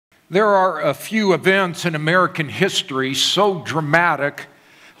There are a few events in American history so dramatic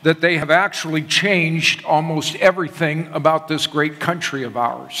that they have actually changed almost everything about this great country of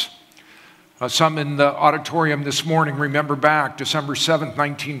ours. Some in the auditorium this morning remember back December 7th,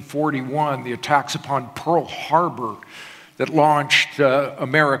 1941, the attacks upon Pearl Harbor that launched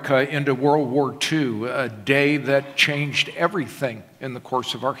America into World War II, a day that changed everything in the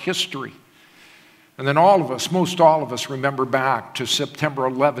course of our history. And then most all of us remember back to September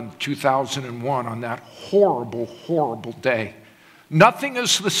 11th, 2001, on that horrible, horrible day. Nothing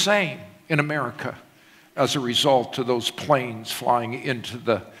is the same in America as a result of those planes flying into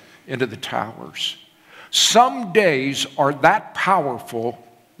the towers. Some days are that powerful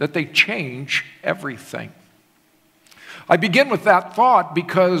that they change everything. I begin with that thought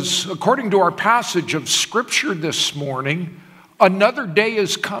because, according to our passage of Scripture this morning, another day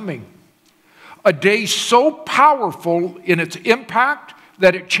is coming. A day so powerful in its impact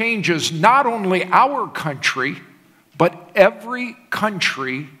that it changes not only our country, but every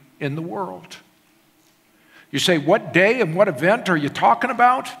country in the world. You say, what day and what event are you talking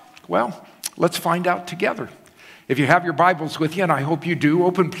about? Well, let's find out together. If you have your Bibles with you, and I hope you do,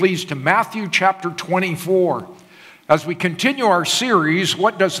 open please to Matthew chapter 24. As we continue our series,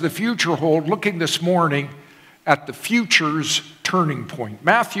 What Does the Future Hold? Looking this morning at the future's turning point.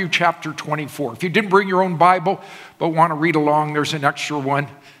 Matthew chapter 24. If you didn't bring your own Bible but want to read along, there's an extra one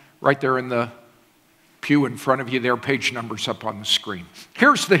right there in the pew in front of you there, page numbers up on the screen.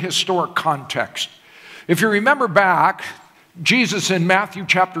 Here's the historic context. If you remember back, Jesus in Matthew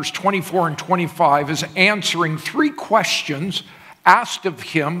chapters 24 and 25 is answering three questions asked of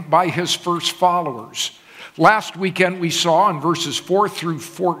him by his first followers. Last weekend we saw in verses 4 through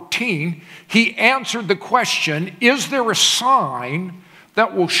 14, he answered the question, is there a sign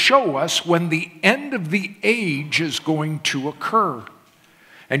that will show us when the end of the age is going to occur?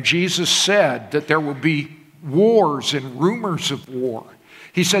 And Jesus said that there will be wars and rumors of war.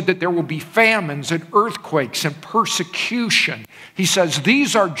 He said that there will be famines and earthquakes and persecution. He says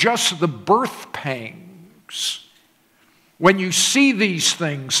these are just the birth pangs. When you see these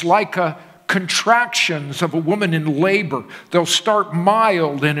things like contractions of a woman in labor, they'll start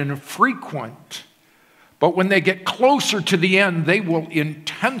mild and infrequent. But when they get closer to the end, they will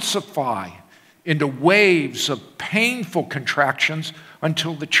intensify into waves of painful contractions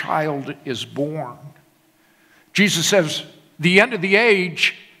until the child is born. Jesus says, the end of the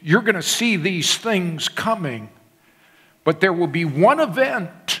age, you're going to see these things coming. But there will be one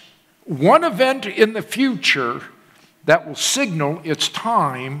event in the future that will signal it's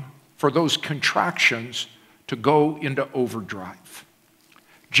time for those contractions to go into overdrive.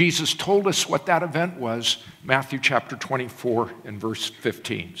 Jesus told us what that event was, Matthew chapter 24 and verse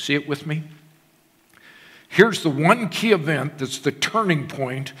 15. See it with me? Here's the one key event that's the turning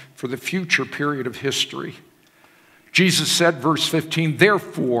point for the future period of history. Jesus said, verse 15,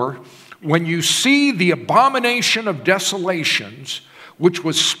 therefore, when you see the abomination of desolations, which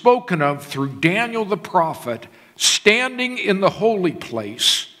was spoken of through Daniel the prophet, standing in the holy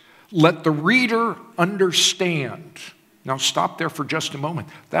place, let the reader understand. Now stop there for just a moment.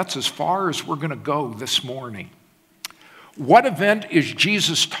 That's as far as we're going to go this morning. What event is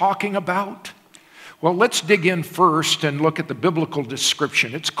Jesus talking about? Well, let's dig in first and look at the biblical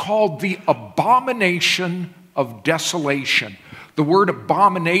description. It's called the abomination of desolation. The word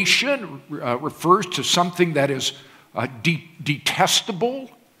abomination refers to something that is detestable,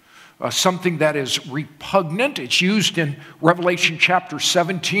 something that is repugnant. It's used in Revelation chapter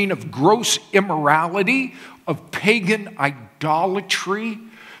 17 of gross immorality, of pagan idolatry.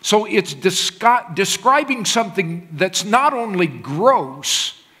 So it's describing something that's not only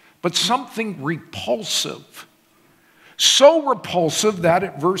gross, but something repulsive. So repulsive that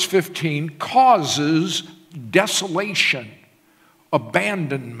at verse 15 causes desolation,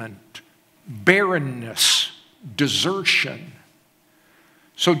 abandonment, barrenness, desertion.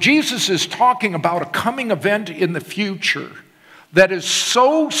 So Jesus is talking about a coming event in the future that is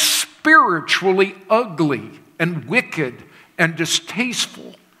so spiritually ugly and wicked and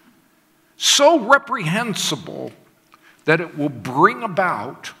distasteful, so reprehensible that it will bring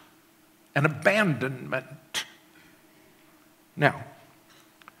about an abandonment. Now,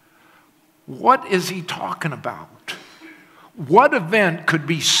 what is he talking about? What event could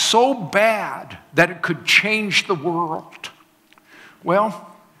be so bad that it could change the world? Well,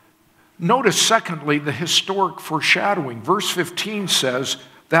 notice secondly the historic foreshadowing. Verse 15 says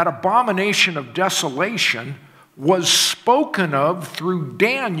that abomination of desolation was spoken of through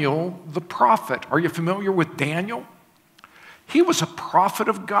Daniel the prophet. Are you familiar with Daniel? He was a prophet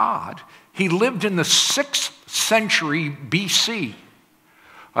of God. He lived in the 6th century BC.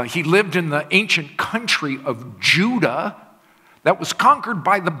 He lived in the ancient country of Judah that was conquered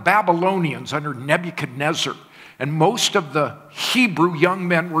by the Babylonians under Nebuchadnezzar. And most of the Hebrew young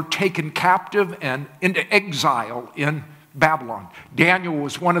men were taken captive and into exile in Babylon. Daniel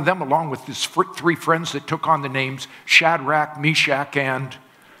was one of them, along with his three friends that took on the names Shadrach, Meshach, and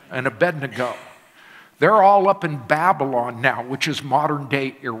Abednego. They're all up in Babylon now, which is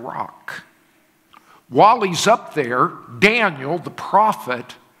modern-day Iraq. While he's up there, Daniel, the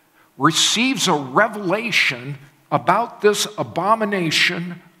prophet, receives a revelation about this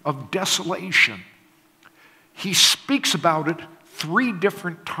abomination of desolation. He speaks about it 3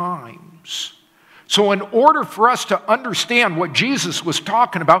 different times. So in order for us to understand what Jesus was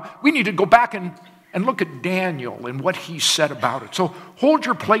talking about, we need to go back and look at Daniel and what he said about it. So hold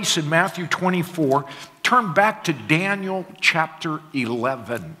your place in Matthew 24. Turn back to Daniel chapter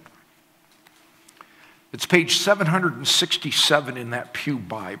 11. It's page 767 in that Pew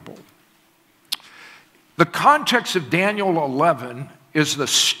Bible. The context of Daniel 11 is the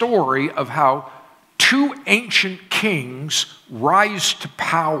story of how 2 ancient kings rise to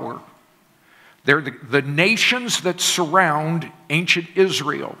power. They're the nations that surround ancient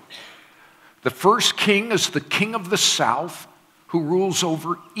Israel. The first king is the king of the south, who rules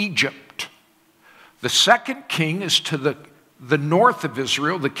over Egypt. The second king is to the north of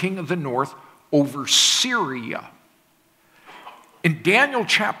Israel, the king of the north, over Syria. In Daniel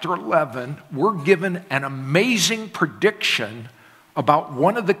chapter 11, we're given an amazing prediction about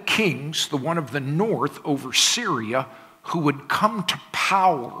one of the kings, the one of the north over Syria, who would come to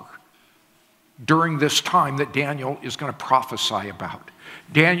power during this time that Daniel is going to prophesy about.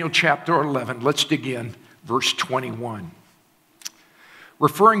 Daniel chapter 11, let's dig in, verse 21.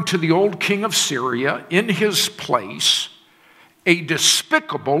 Referring to the old king of Syria, in his place, a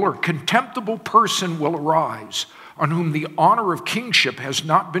despicable or contemptible person will arise, on whom the honor of kingship has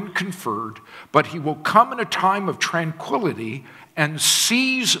not been conferred, but he will come in a time of tranquility and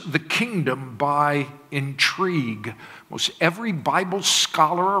seize the kingdom by intrigue. Most every Bible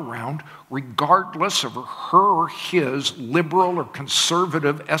scholar around, regardless of her or his liberal or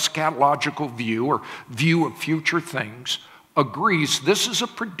conservative eschatological view or view of future things, agrees this is a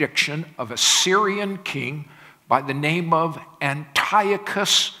prediction of a Syrian king by the name of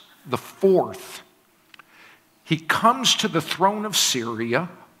Antiochus IV. He comes to the throne of Syria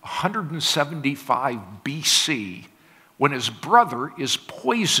 175 BC when his brother is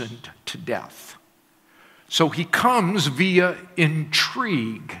poisoned to death. So he comes via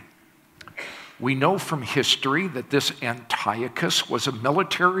intrigue. We know from history that this Antiochus was a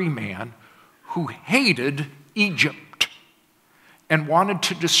military man who hated Egypt and wanted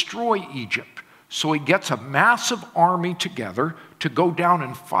to destroy Egypt. So he gets a massive army together to go down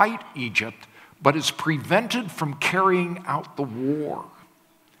and fight Egypt, but is prevented from carrying out the war.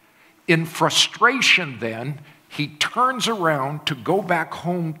 In frustration then, he turns around to go back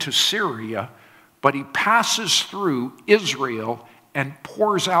home to Syria, but he passes through Israel and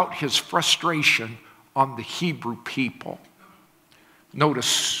pours out his frustration on the Hebrew people.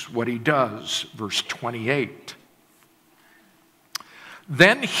 Notice what he does, verse 28.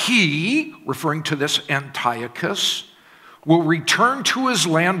 Then he, referring to this Antiochus, will return to his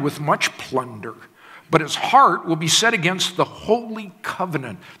land with much plunder, but his heart will be set against the holy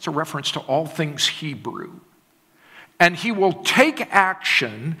covenant. It's a reference to all things Hebrew. And he will take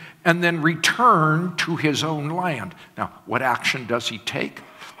action and then return to his own land. Now, what action does he take?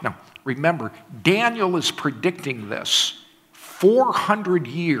 Now, remember, Daniel is predicting this 400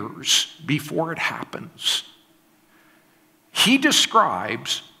 years before it happens. He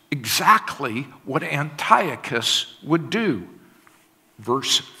describes exactly what Antiochus would do.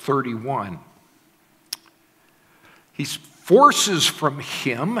 Verse 31. His forces from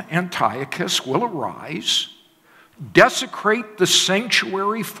him, Antiochus, will arise, desecrate the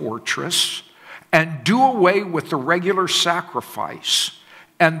sanctuary fortress, and do away with the regular sacrifice.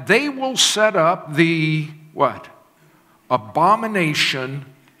 And they will set up the, what? Abomination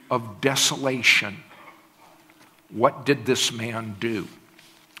of desolation. What did this man do?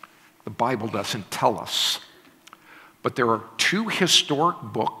 The Bible doesn't tell us. But there are 2 historic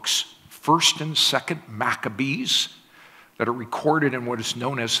books, 1st and 2nd Maccabees, that are recorded in what is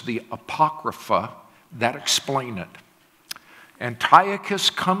known as the Apocrypha, that explain it. Antiochus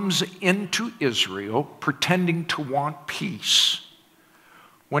comes into Israel pretending to want peace.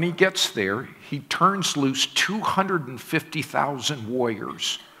 When he gets there, he turns loose 250,000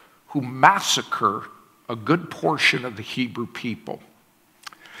 warriors who massacre a good portion of the Hebrew people.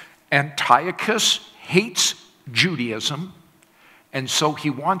 Antiochus hates Judaism, and so he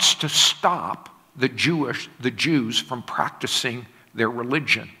wants to stop the Jews from practicing their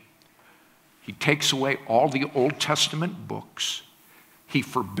religion. He takes away all the Old Testament books. He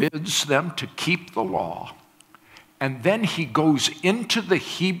forbids them to keep the law. And then he goes into the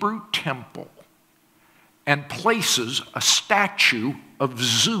Hebrew temple and places a statue of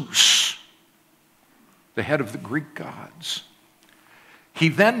Zeus, the head of the Greek gods. He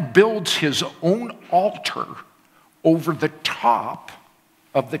then builds his own altar over the top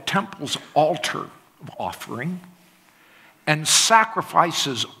of the temple's altar of offering and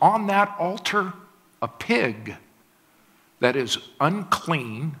sacrifices on that altar a pig that is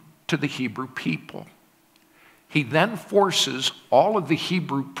unclean to the Hebrew people. He then forces all of the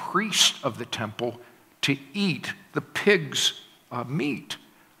Hebrew priests of the temple to eat the pig's meat,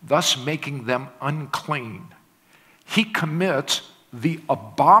 thus making them unclean. He commits the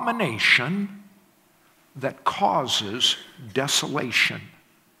abomination that causes desolation,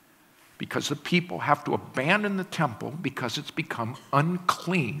 because the people have to abandon the temple because it's become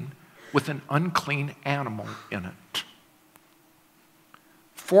unclean with an unclean animal in it.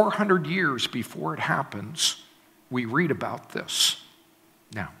 400 years before it happens, we read about this.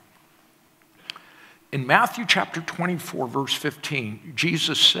 Now, in Matthew chapter 24, verse 15,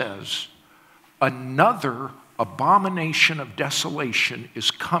 Jesus says, another abomination of desolation is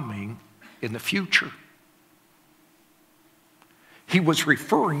coming in the future. He was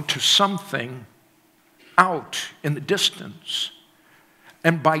referring to something out in the distance.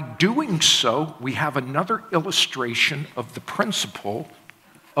 And by doing so, we have another illustration of the principle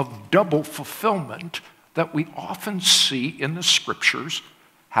of double fulfillment that we often see in the scriptures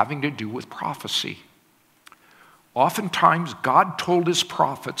having to do with prophecy. Oftentimes, God told his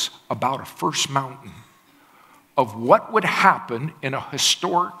prophets about a first mountain, of what would happen in a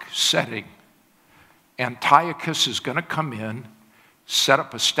historic setting. Antiochus is going to come in, set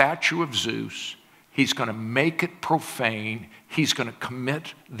up a statue of Zeus. He's going to make it profane. He's going to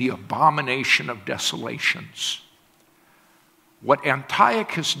commit the abomination of desolations. What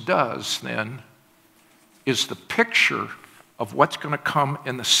Antiochus does then is the picture of what's going to come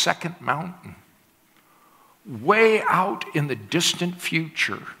in the second mountain. Way out in the distant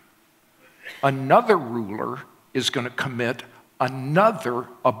future, another ruler is going to commit another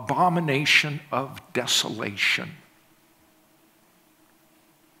abomination of desolation.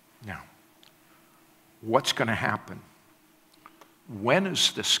 Now, what's going to happen? When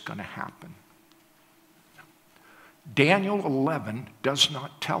is this going to happen? Daniel 11 does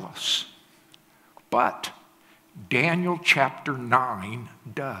not tell us, but Daniel chapter 9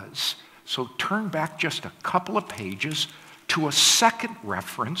 does. So turn back just a couple of pages to a second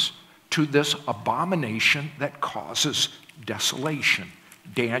reference to this abomination that causes desolation.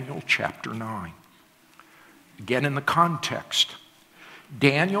 Daniel chapter 9. Again, in the context,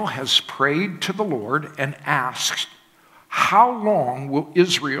 Daniel has prayed to the Lord and asked, how long will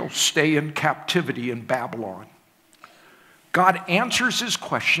Israel stay in captivity in Babylon? God answers his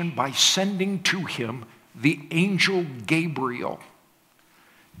question by sending to him the angel Gabriel.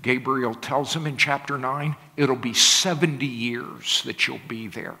 Gabriel tells him in chapter 9, it'll be 70 years that you'll be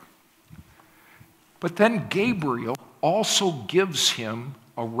there. But then Gabriel also gives him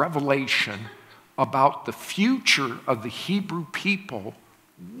a revelation about the future of the Hebrew people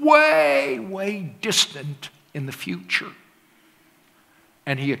way, way distant in the future.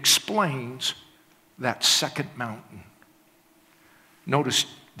 And he explains that second mountain. Notice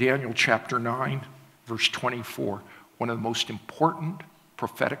Daniel chapter 9, verse 24, one of the most important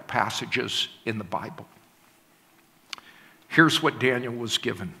prophetic passages in the Bible. Here's what Daniel was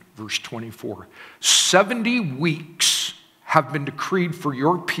given, verse 24. 70 weeks have been decreed for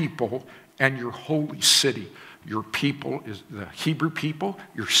your people and your holy city. Your people is the Hebrew people,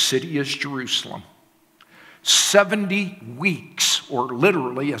 your city is Jerusalem. 70 weeks, or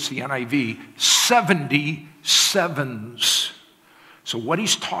literally, as the NIV, 70 sevens. So what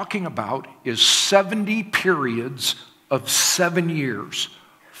he's talking about is 70 periods of 7 years,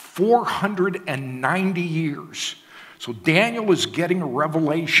 490 years. So Daniel is getting a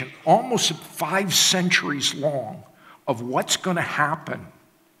revelation almost 5 centuries long of what's going to happen.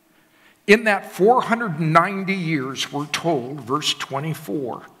 In that 490 years, we're told, verse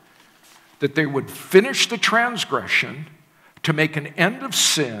 24, that they would finish the transgression, to make an end of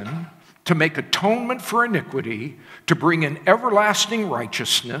sin, to make atonement for iniquity, to bring in everlasting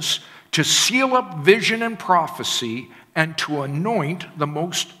righteousness, to seal up vision and prophecy, and to anoint the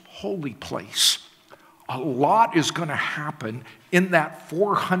most holy place. A lot is going to happen in that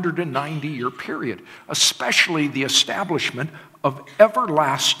 490-year period, especially the establishment of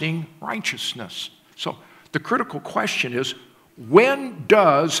everlasting righteousness. So the critical question is, when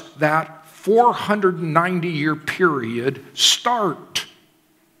does that 490-year period start?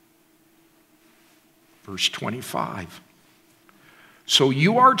 Verse 25. So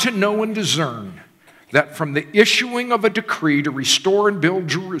you are to know and discern that from the issuing of a decree to restore and build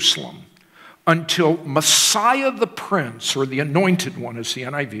Jerusalem until Messiah the Prince, or the Anointed One is the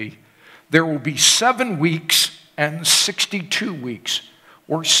NIV, there will be 7 weeks and 62 weeks,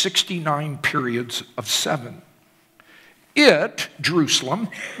 or 69 periods of 7. It, Jerusalem,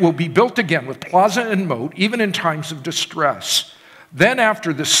 will be built again with plaza and moat, even in times of distress. Then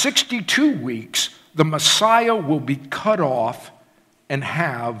after the 62 weeks, the Messiah will be cut off and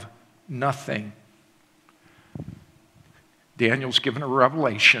have nothing. Daniel's given a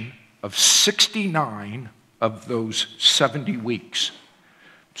revelation of 69 of those 70 weeks.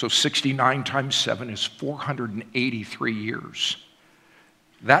 So 69 times 7 is 483 years.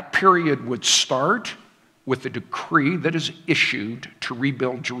 That period would start with a decree that is issued to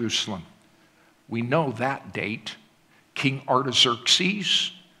rebuild Jerusalem. We know that date. King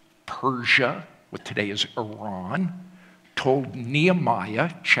Artaxerxes, Persia, what today is Iran, told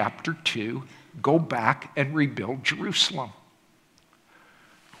Nehemiah, chapter 2, go back and rebuild Jerusalem.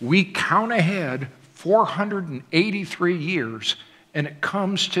 We count ahead 483 years, and it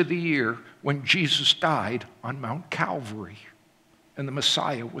comes to the year when Jesus died on Mount Calvary and the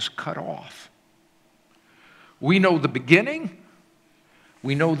Messiah was cut off. We know the beginning,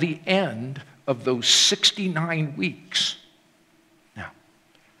 we know the end of those 69 weeks. Now,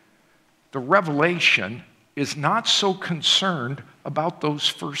 the Revelation is not so concerned about those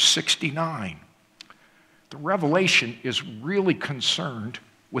first 69. The Revelation is really concerned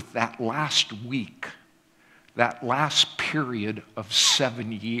with that last week, that last period of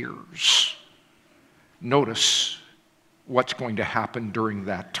 7 years. Notice what's going to happen during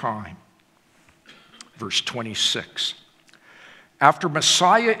that time. Verse 26. After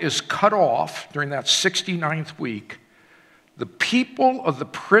Messiah is cut off during that 69th week, the people of the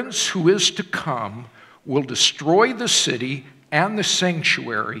prince who is to come will destroy the city and the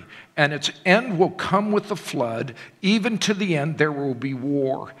sanctuary, and its end will come with the flood. Even to the end there will be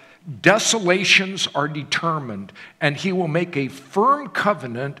war. Desolations are determined, and he will make a firm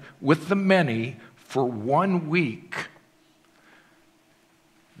covenant with the many for 1 week.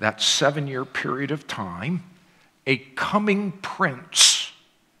 That 7-year period of time, a coming prince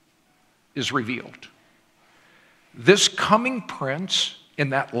is revealed. This coming prince, in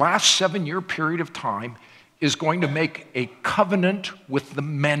that last 7-year period of time, is going to make a covenant with the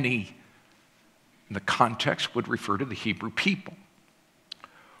many. And the context would refer to the Hebrew people.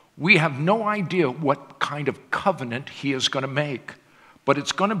 We have no idea what kind of covenant he is going to make, but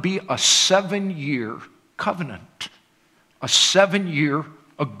it's going to be a 7-year covenant, a 7-year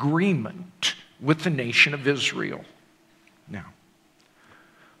agreement with the nation of Israel. Now,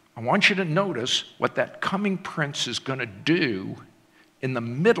 I want you to notice what that coming prince is going to do in the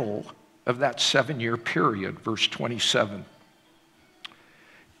middle of that 7-year period, verse 27.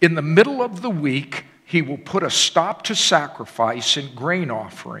 In the middle of the week, he will put a stop to sacrifice and grain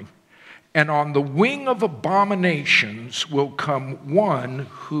offering, and on the wing of abominations will come one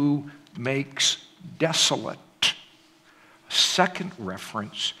who makes desolate. A second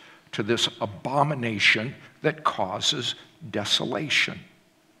reference to this abomination that causes desolation.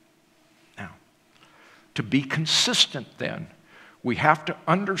 Now, to be consistent then, we have to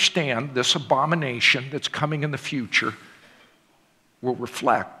understand this abomination that's coming in the future will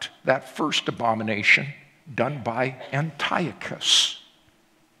reflect that first abomination done by Antiochus,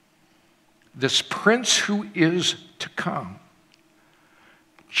 this prince who is to come.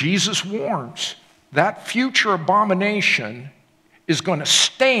 Jesus warns that future abomination is going to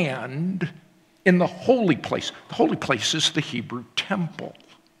stand in the holy place. The holy place is the Hebrew temple.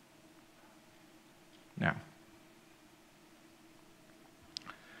 Now,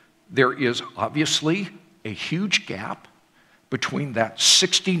 there is obviously a huge gap between that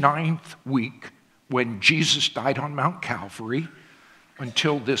 69th week when Jesus died on Mount Calvary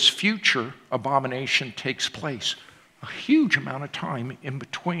until this future abomination takes place. A huge amount of time in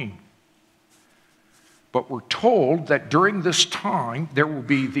between. But we're told that during this time there will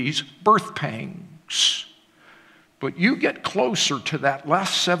be these birth pangs. But you get closer to that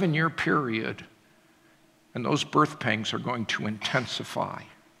last 7-year period, and those birth pangs are going to intensify.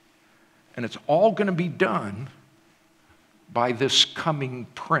 And it's all going to be done by this coming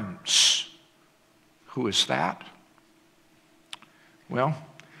prince. Who is that? Well,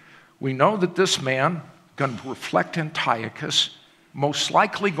 we know that this man, going to reflect Antiochus, most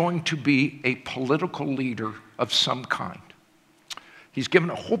likely going to be a political leader of some kind. He's given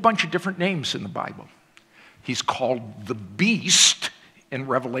a whole bunch of different names in the Bible. He's called the beast in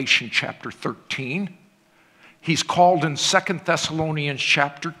Revelation chapter 13. He's called in 2 Thessalonians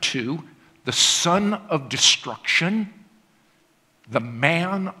chapter 2 the son of destruction, the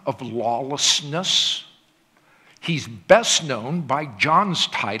man of lawlessness. He's best known by John's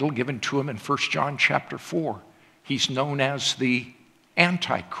title given to him in 1 John chapter 4. He's known as the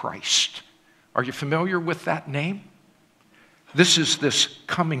Antichrist. Are you familiar with that name? This is this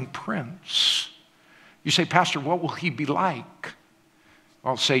coming prince. You say, Pastor, what will he be like?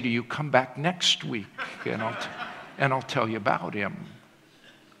 I'll say to you, come back next week and I'll tell you about him.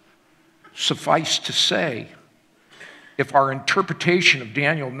 Suffice to say, if our interpretation of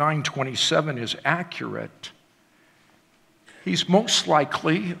Daniel 9:27 is accurate, he's most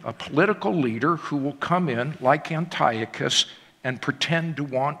likely a political leader who will come in like Antiochus and pretend to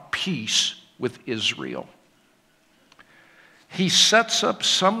want peace with Israel. He sets up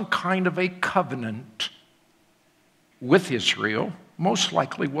some kind of a covenant with Israel, most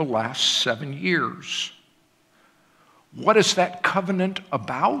likely will last 7 years. What is that covenant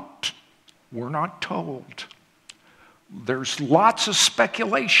about? We're not told. There's lots of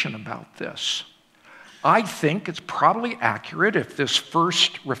speculation about this. I think it's probably accurate if this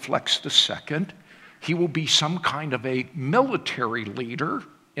first reflects the second. He will be some kind of a military leader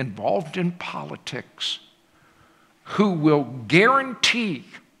involved in politics who will guarantee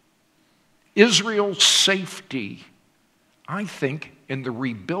Israel's safety, I think, in the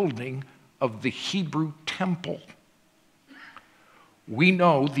rebuilding of the Hebrew temple. We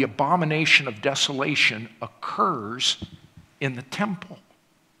know the abomination of desolation occurs in the temple.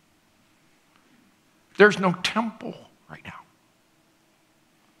 There's no temple right now.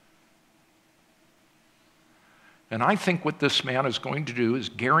 And I think what this man is going to do is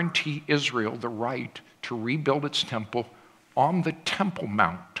guarantee Israel the right to rebuild its temple on the Temple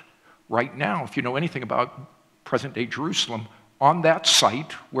Mount. Right now, if you know anything about present-day Jerusalem, on that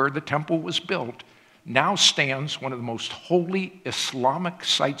site where the temple was built, now stands one of the most holy Islamic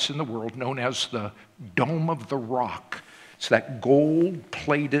sites in the world, known as the Dome of the Rock. It's that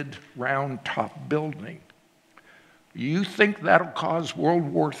gold-plated, round-top building. You think that'll cause World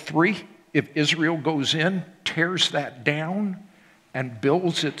War III if Israel goes in, tears that down, and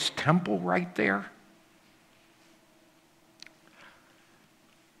builds its temple right there?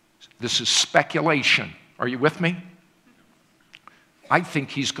 This is speculation. Are you with me? I think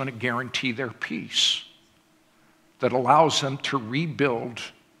he's going to guarantee their peace that allows them to rebuild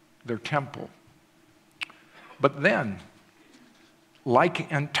their temple. But then,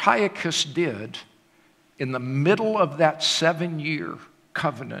 like Antiochus did, in the middle of that 7-year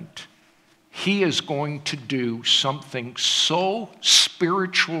covenant, he is going to do something so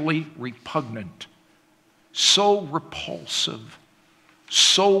spiritually repugnant, so repulsive,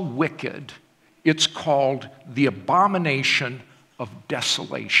 so wicked, it's called the abomination of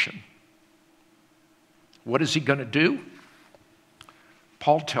desolation. What is he going to do?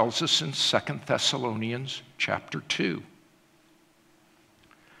 Paul tells us in 2 Thessalonians chapter 2.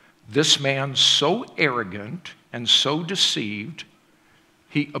 This man so arrogant and so deceived,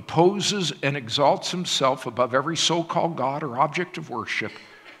 he opposes and exalts himself above every so-called God or object of worship,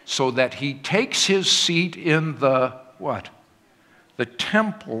 so that he takes his seat in the, what? The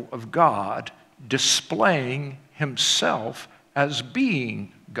temple of God, displaying himself as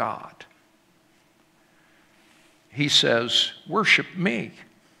being God. He says, worship me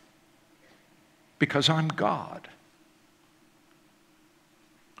because I'm God.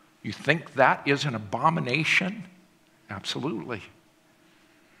 You think that is an abomination? Absolutely.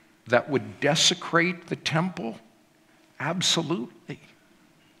 That would desecrate the temple? Absolutely.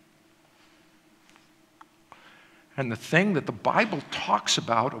 And the thing that the Bible talks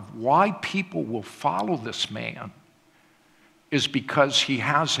about of why people will follow this man is because he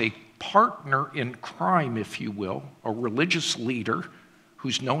has a partner in crime, if you will, a religious leader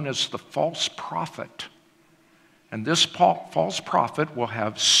who's known as the false prophet. And this false prophet will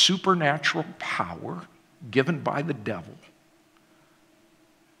have supernatural power given by the devil.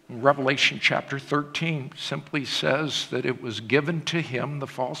 Revelation chapter 13 simply says that it was given to him, the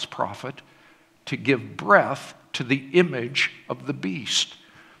false prophet, to give breath to the image of the beast.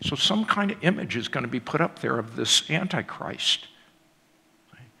 So some kind of image is going to be put up there of this Antichrist.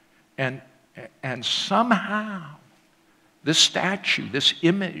 And somehow this statue, this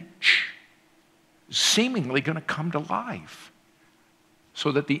image, is seemingly going to come to life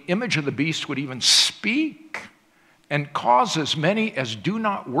so that the image of the beast would even speak and cause as many as do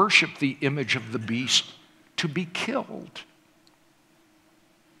not worship the image of the beast to be killed.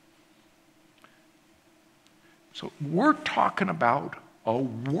 So we're talking about a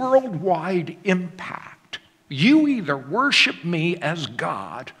worldwide impact You either worship me as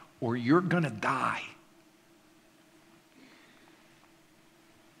God or you're going to die.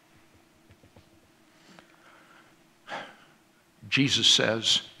 Jesus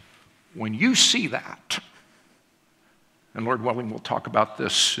says, when you see that, and Lord willing, we'll talk about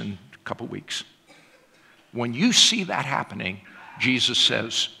this in a couple weeks. When you see that happening, Jesus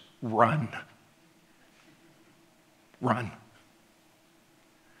says, run. Run.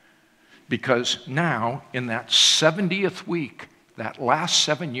 Because now, in that 70th week, that last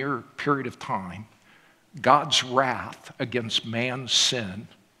 7-year period of time, God's wrath against man's sin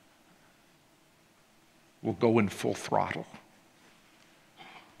will go in full throttle.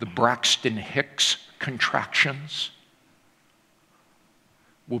 The Braxton Hicks contractions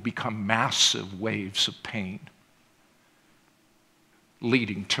will become massive waves of pain,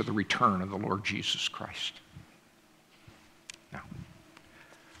 leading to the return of the Lord Jesus Christ. Now,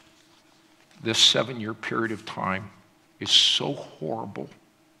 this 7-year period of time is so horrible.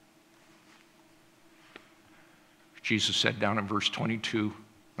 Jesus said down in verse 22,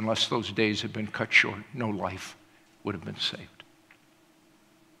 unless those days had been cut short, no life would have been saved.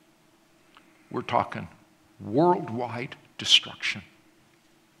 We're talking worldwide destruction.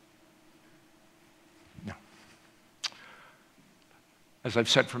 Now, as I've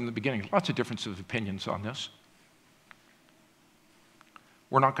said from the beginning, lots of differences of opinions on this.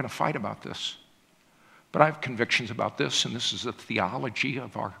 We're not going to fight about this. But I have convictions about this, and this is the theology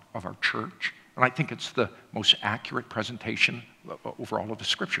of our church. And I think it's the most accurate presentation over all of the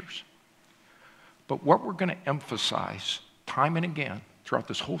scriptures. But what we're going to emphasize time and again throughout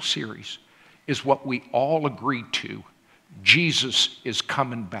this whole series is what we all agree to. Jesus is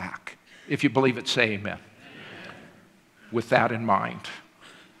coming back. If you believe it, say amen. With that in mind,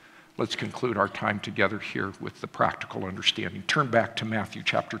 let's conclude our time together here with the practical understanding. Turn back to Matthew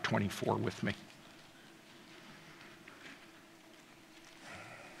chapter 24 with me.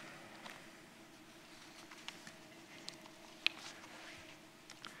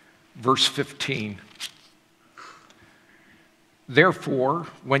 Verse 15. Therefore,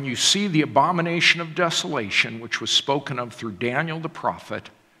 when you see the abomination of desolation, which was spoken of through Daniel the prophet,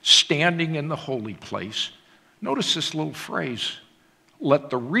 standing in the holy place, notice this little phrase, let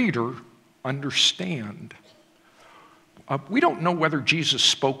the reader understand. We don't know whether Jesus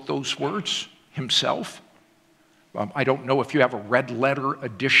spoke those words himself. I don't know if you have a red letter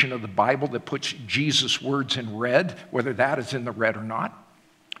edition of the Bible that puts Jesus' words in red, whether that is in the red or not.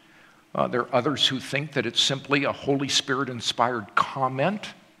 There are others who think that it's simply a Holy Spirit-inspired comment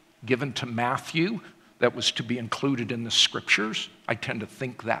given to Matthew that was to be included in the scriptures. I tend to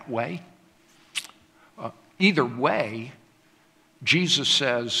think that way. Either way, Jesus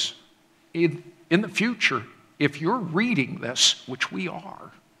says, in the future, if you're reading this, which we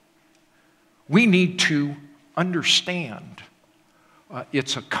are, we need to understand.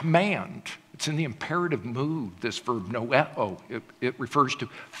 It's a command. It's in the imperative mood, this verb noeo. It refers to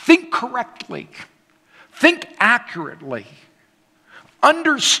think correctly, think accurately,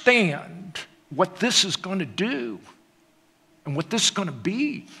 understand what this is going to do and what this is going to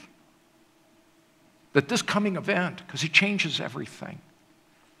be. That this coming event, because it changes everything.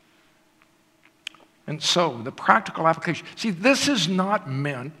 And so, the practical application. See, this is not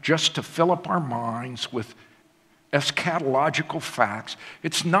meant just to fill up our minds with eschatological facts.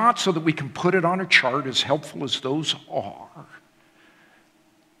 It's not so that we can put it on a chart, as helpful as those are.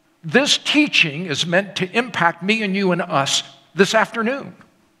 This teaching is meant to impact me and you and us this afternoon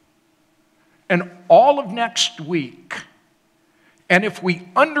and all of next week. And if we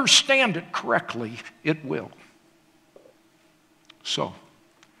understand it correctly, it will. So,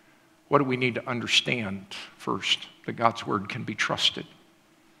 what do we need to understand first? That God's word can be trusted.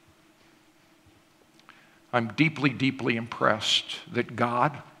 I'm deeply, deeply impressed that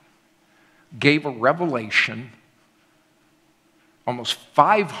God gave a revelation almost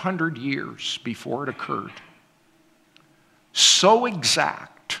 500 years before it occurred, so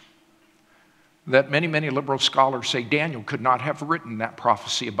exact that many, many liberal scholars say Daniel could not have written that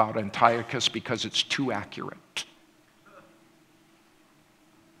prophecy about Antiochus because it's too accurate.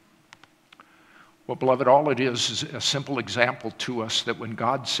 Well, beloved, all it is a simple example to us that when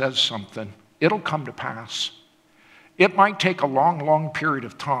God says something, it'll come to pass. It might take a long, long period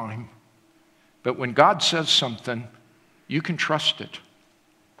of time, but when God says something, you can trust it.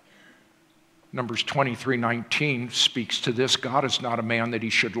 Numbers 23:19 speaks to this. God is not a man that he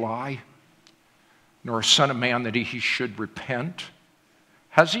should lie, nor a son of man that he should repent.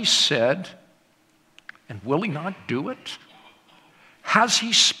 Has he said, and will he not do it? Has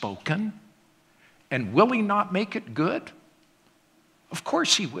he spoken, and will he not make it good? Of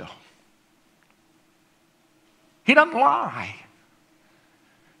course he will. He doesn't lie.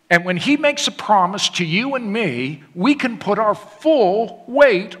 And when he makes a promise to you and me, we can put our full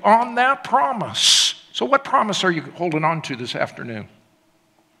weight on that promise. So what promise are you holding on to this afternoon?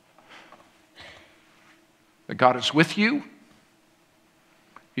 That God is with you.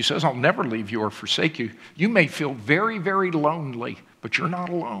 He says, I'll never leave you or forsake you. You may feel very, very lonely, but you're not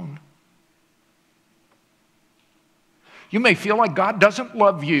alone. You may feel like God doesn't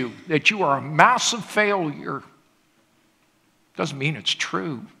love you, that you are a massive failure. Doesn't mean it's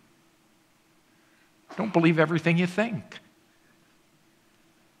true. Don't believe everything you think.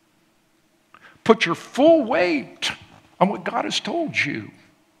 Put your full weight on what God has told you.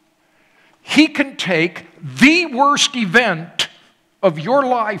 He can take the worst event of your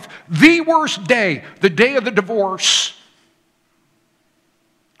life, the worst day, the day of the divorce,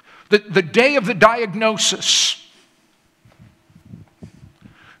 the day of the diagnosis,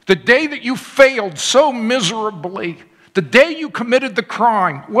 the day that you failed so miserably, the day you committed the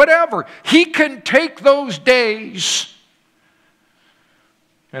crime, whatever. He can take those days,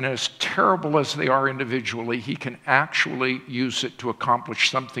 and as terrible as they are individually, he can actually use it to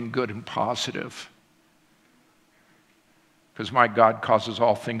accomplish something good and positive. Because my God causes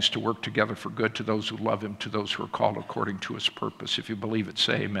all things to work together for good to those who love him, to those who are called according to his purpose. If you believe it,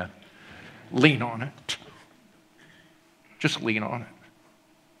 say amen. Lean on it. Just lean on it.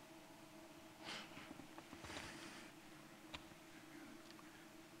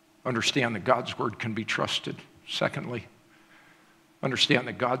 Understand that God's word can be trusted. Secondly, understand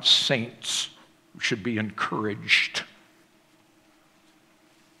that God's saints should be encouraged.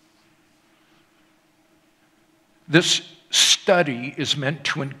 This study is meant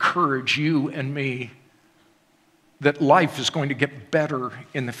to encourage you and me that life is going to get better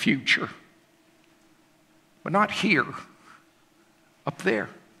in the future. But not here, up there.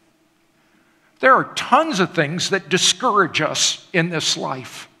 There are tons of things that discourage us in this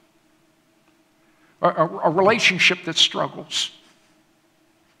life. A relationship that struggles.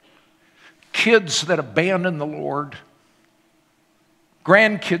 Kids that abandon the Lord.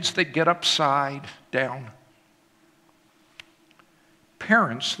 Grandkids that get upside down.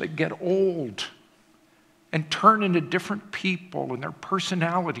 Parents that get old and turn into different people, and their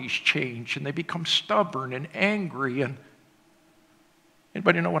personalities change and they become stubborn and angry. And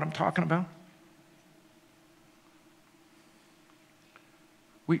anybody know what I'm talking about?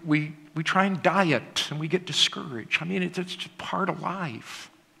 We try and diet and we get discouraged. I mean, it's just part of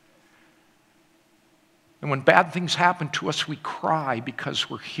life. And when bad things happen to us, we cry because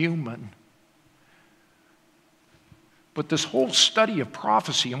we're human. But this whole study of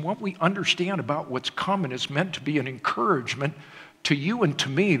prophecy and what we understand about what's coming is meant to be an encouragement to you and to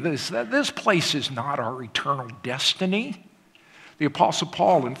me. This place is not our eternal destiny. The Apostle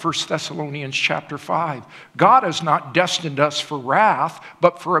Paul in 1 Thessalonians chapter 5, God has not destined us for wrath,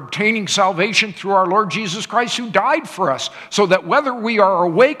 but for obtaining salvation through our Lord Jesus Christ, who died for us, so that whether we are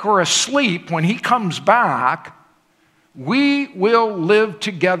awake or asleep, when he comes back, we will live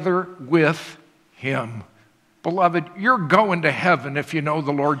together with him. Beloved, you're going to heaven if you know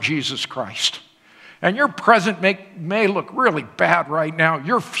the Lord Jesus Christ. And your present may look really bad right now.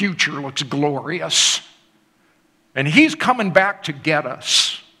 Your future looks glorious. And he's coming back to get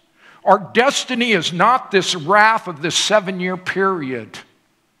us. Our destiny is not this wrath of this 7-year period.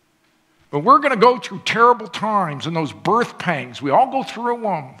 But we're going to go through terrible times and those birth pangs. We all go through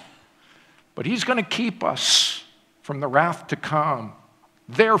them. But he's going to keep us from the wrath to come.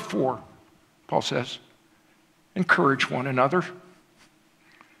 Therefore, Paul says, encourage one another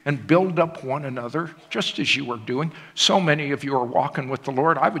and build up one another, just as you are doing. So many of you are walking with the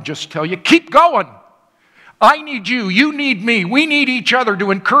Lord. I would just tell you, keep going. I need you. You need me. We need each other to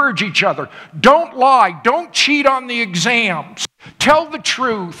encourage each other. Don't lie. Don't cheat on the exams. Tell the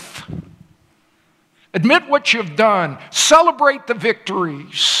truth. Admit what you've done. Celebrate the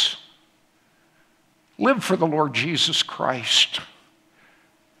victories. Live for the Lord Jesus Christ,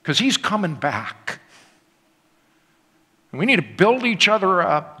 because he's coming back. And we need to build each other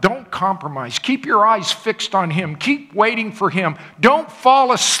up. Don't compromise. Keep your eyes fixed on him. Keep waiting for him. Don't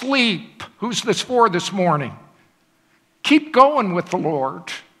fall asleep. Who's this for this morning? Keep going with the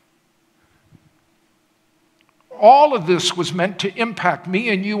Lord. All of this was meant to impact me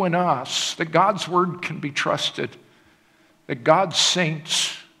and you and us, that God's word can be trusted, that God's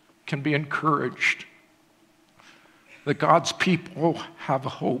saints can be encouraged, that God's people have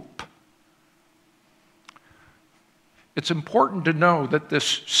hope. It's important to know that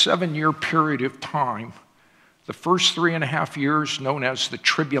this 7-year period of time, the first 3.5 years known as the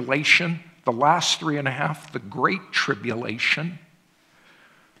tribulation, the last 3.5, the great tribulation,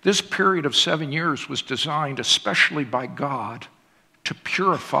 This period of 7 years was designed especially by God to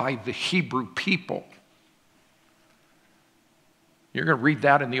purify the Hebrew people. You're going to read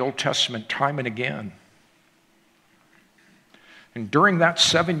that in the Old Testament time and again. And during that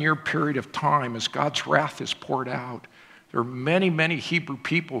 7-year period of time, as God's wrath is poured out, there are many, many Hebrew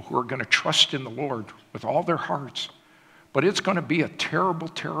people who are going to trust in the Lord with all their hearts. But it's going to be a terrible,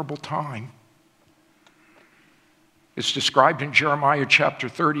 terrible time. It's described in Jeremiah chapter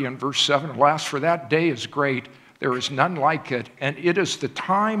 30 and verse 7. Alas, for that day is great. There is none like it. And it is the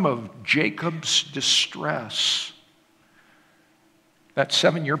time of Jacob's distress. That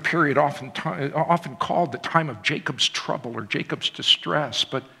 7-year period often called the time of Jacob's trouble or Jacob's distress.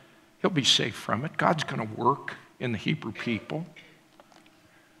 But he'll be safe from it. God's going to work in the Hebrew people.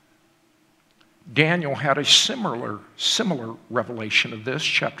 Daniel had a similar revelation of this,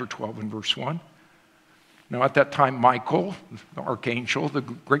 chapter 12 and verse 1. Now at that time, Michael, the archangel, the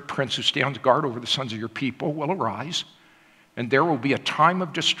great prince who stands guard over the sons of your people, will arise, and there will be a time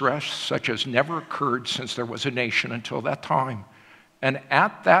of distress such as never occurred since there was a nation until that time. And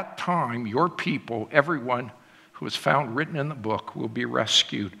at that time, your people, everyone who is found written in the book, will be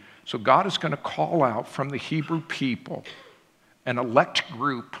rescued. So God is going to call out from the Hebrew people an elect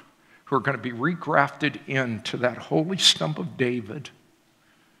group who are going to be regrafted into that holy stump of David.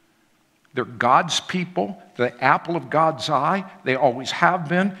 They're God's people, the apple of God's eye. They always have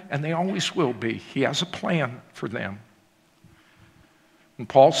been, and they always will be. He has a plan for them. And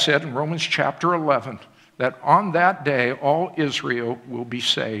Paul said in Romans chapter 11 that on that day all Israel will be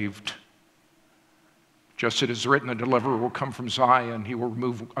saved. Just as it is written, the deliverer will come from Zion. He will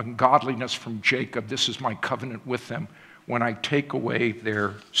remove ungodliness from Jacob. This is my covenant with them when I take away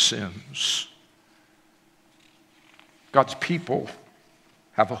their sins. God's people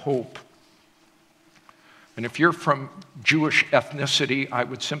have a hope. And if you're from Jewish ethnicity, I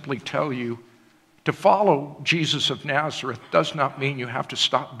would simply tell you, to follow Jesus of Nazareth does not mean you have to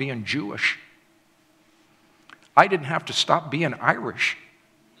stop being Jewish. I didn't have to stop being Irish.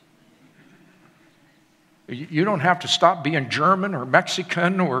 You don't have to stop being German or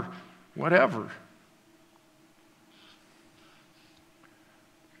Mexican or whatever.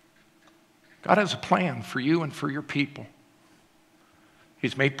 God has a plan for you and for your people.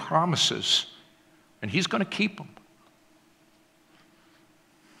 He's made promises, and He's going to keep them.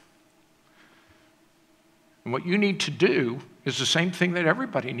 And what you need to do is the same thing that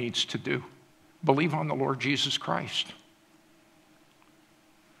everybody needs to do. Believe on the Lord Jesus Christ.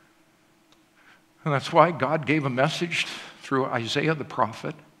 And that's why God gave a message through Isaiah the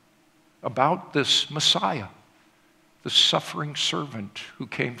prophet about this Messiah, the suffering servant who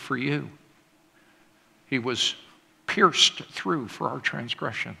came for you. He was pierced through for our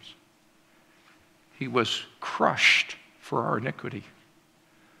transgressions. He was crushed for our iniquity.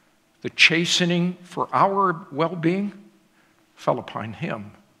 The chastening for our well-being fell upon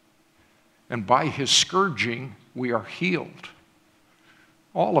Him. And by His scourging, we are healed.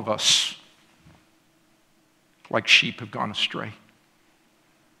 All of us, like sheep, have gone astray.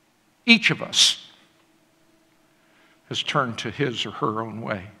 Each of us has turned to his or her own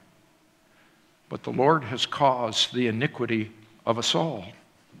way. But the Lord has caused the iniquity of us all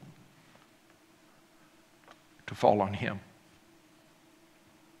to fall on Him.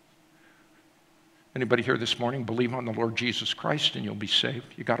 Anybody here this morning, believe on the Lord Jesus Christ and you'll be saved.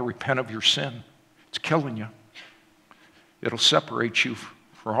 You got to repent of your sin. It's killing you. It'll separate you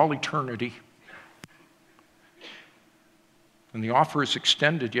for all eternity. And the offer is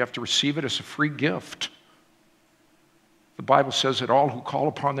extended. You have to receive it as a free gift. The Bible says that all who call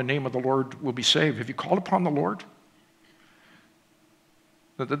upon the name of the Lord will be saved. Have you called upon the Lord?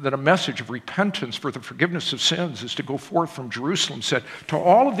 That a message of repentance for the forgiveness of sins is to go forth from Jerusalem, said to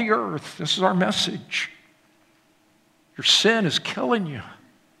all of the earth, this is our message. Your sin is killing you.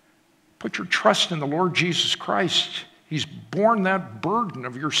 Put your trust in the Lord Jesus Christ. He's borne that burden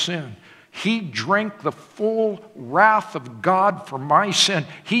of your sin. He drank the full wrath of God for my sin.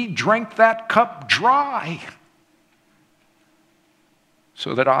 He drank that cup dry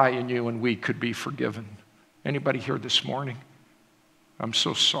so that I and you and we could be forgiven. Anybody here this morning? I'm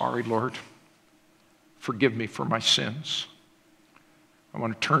so sorry, Lord. Forgive me for my sins. I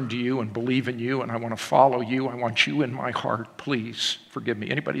want to turn to you and believe in you, and I want to follow you. I want you in my heart. Please forgive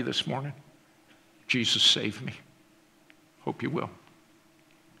me. Anybody this morning? Jesus, save me. Hope you will.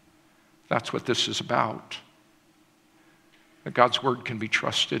 That's what this is about. That God's word can be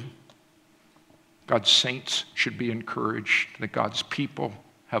trusted. God's saints should be encouraged. That God's people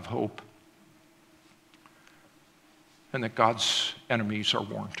have hope. And that God's enemies are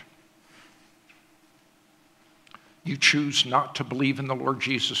warned. you choose not to believe in the Lord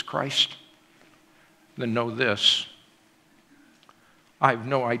Jesus Christ, then know this. I have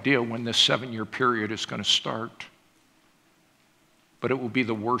no idea when this 7-year period is going to start, but it will be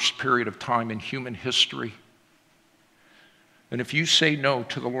the worst period of time in human history. And if you say no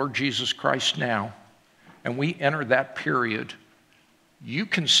to the Lord Jesus Christ now, and we enter that period, you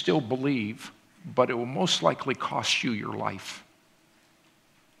can still believe, but it will most likely cost you your life.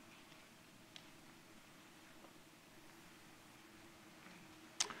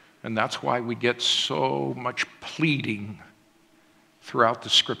 And that's why we get so much pleading throughout the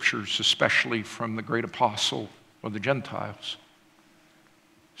scriptures, especially from the great apostle of the Gentiles.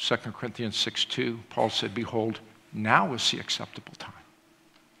 2 Corinthians 6:2, Paul said, behold, now is the acceptable time.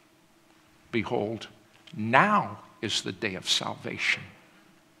 Behold, now is the day of salvation.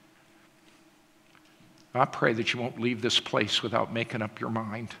 I pray that you won't leave this place without making up your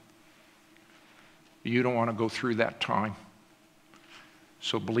mind. You don't want to go through that time.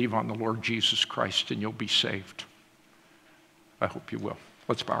 So believe on the Lord Jesus Christ and you'll be saved. I hope you will.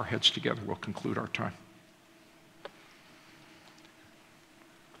 Let's bow our heads together. We'll conclude our time.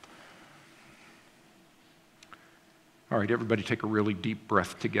 All right, everybody take a really deep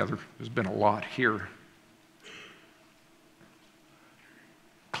breath together. There's been a lot here.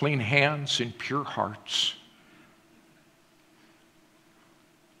 Clean hands and pure hearts.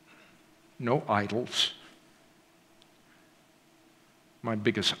 No idols. My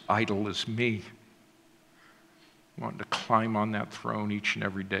biggest idol is me. Wanting to climb on that throne each and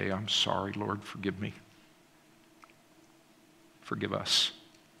every day. I'm sorry, Lord, forgive me. Forgive us.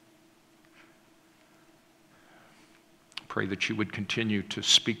 Pray that you would continue to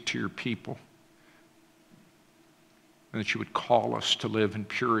speak to your people and that you would call us to live in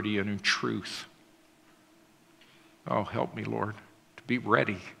purity and in truth. Oh, help me, Lord, to be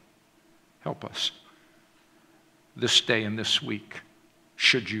ready. Help us this day and this week,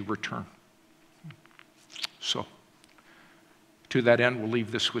 should you return. So, to that end, we'll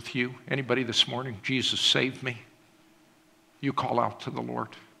leave this with you. Anybody this morning, Jesus, save me. You call out to the Lord.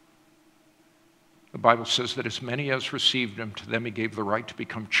 The Bible says that as many as received him, to them he gave the right to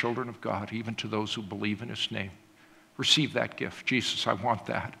become children of God, even to those who believe in his name. Receive that gift. Jesus, I want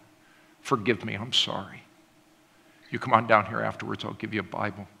that. Forgive me, I'm sorry. You come on down here afterwards, I'll give you a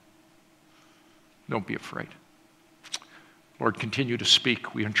Bible. Don't be afraid. Lord, continue to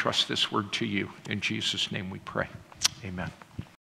speak. We entrust this word to you. In Jesus' name we pray. Amen.